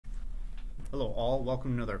Hello all,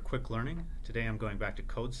 welcome to another quick learning. Today I'm going back to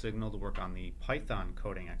CodeSignal to work on the Python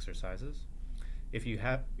coding exercises. If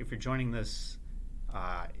you're joining this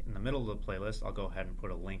in the middle of the playlist, I'll go ahead and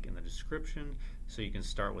put a link in the description so you can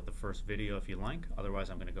start with the first video if you like. Otherwise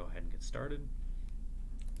I'm going to go ahead and get started.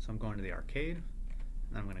 So I'm going to the arcade,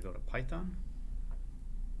 and I'm going to go to Python.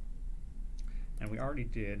 And we already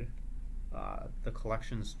did the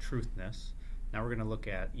collection's truthness. Now we're going to look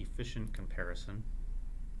at efficient comparison.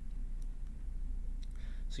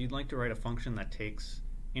 So you'd like to write a function that takes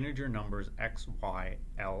integer numbers x, y,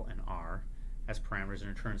 l, and r as parameters and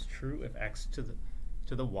returns true if x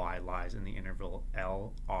to the y lies in the interval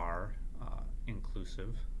l, r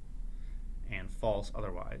inclusive, and false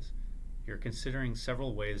otherwise. You're considering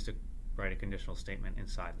several ways to write a conditional statement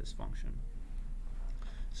inside this function.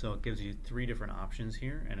 So it gives you three different options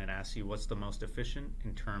here, and it asks you what's the most efficient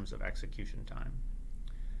in terms of execution time.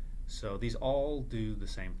 So these all do the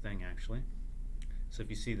same thing actually. So if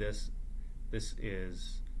you see this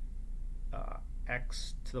is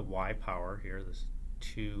x to the y power here, this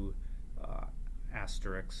 2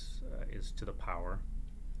 asterisks is to the power,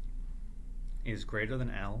 is greater than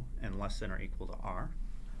L and less than or equal to R.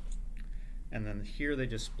 And then here they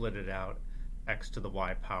just split it out, x to the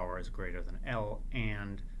y power is greater than L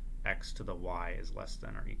and x to the y is less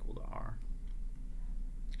than or equal to R.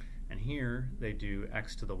 And here they do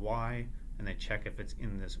x to the y and they check if it's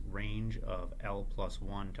in this range of L plus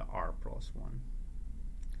 1 to R plus 1.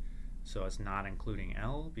 So it's not including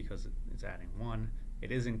L because it's adding 1.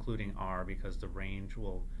 It is including R because the range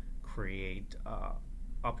will create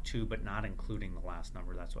up to but not including the last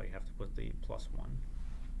number. That's why you have to put the plus 1.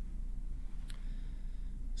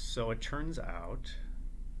 So it turns out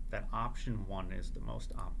that option 1 is the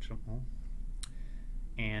most optimal.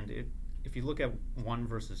 And if you look at 1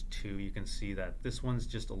 versus 2, you can see that this one's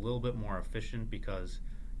just a little bit more efficient because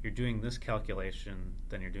you're doing this calculation,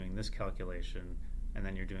 then you're doing this calculation, and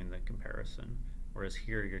then you're doing the comparison. Whereas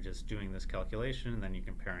here you're just doing this calculation and then you're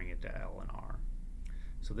comparing it to L and R.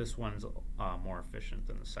 So this one's more efficient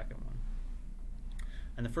than the second one.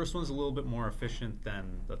 And the first one's a little bit more efficient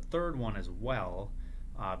than the third one as well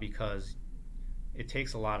because it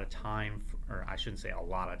takes a lot of time, or I shouldn't say a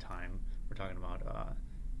lot of time, we're talking about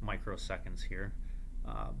microseconds here,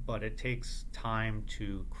 but it takes time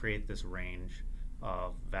to create this range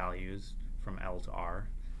of values from L to R,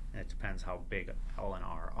 and it depends how big L and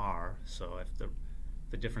R are. So if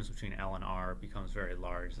the difference between L and R becomes very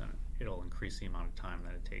large, then it'll increase the amount of time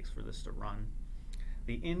that it takes for this to run.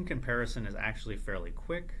 The in comparison is actually fairly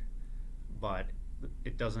quick, but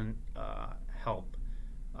it doesn't help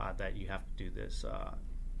that you have to do this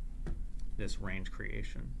this range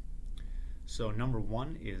creation. So number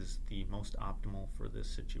 1 is the most optimal for this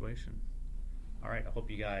situation. Alright, I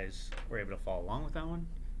hope you guys were able to follow along with that one,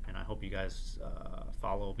 and I hope you guys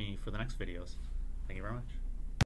follow me for the next videos. Thank you very much.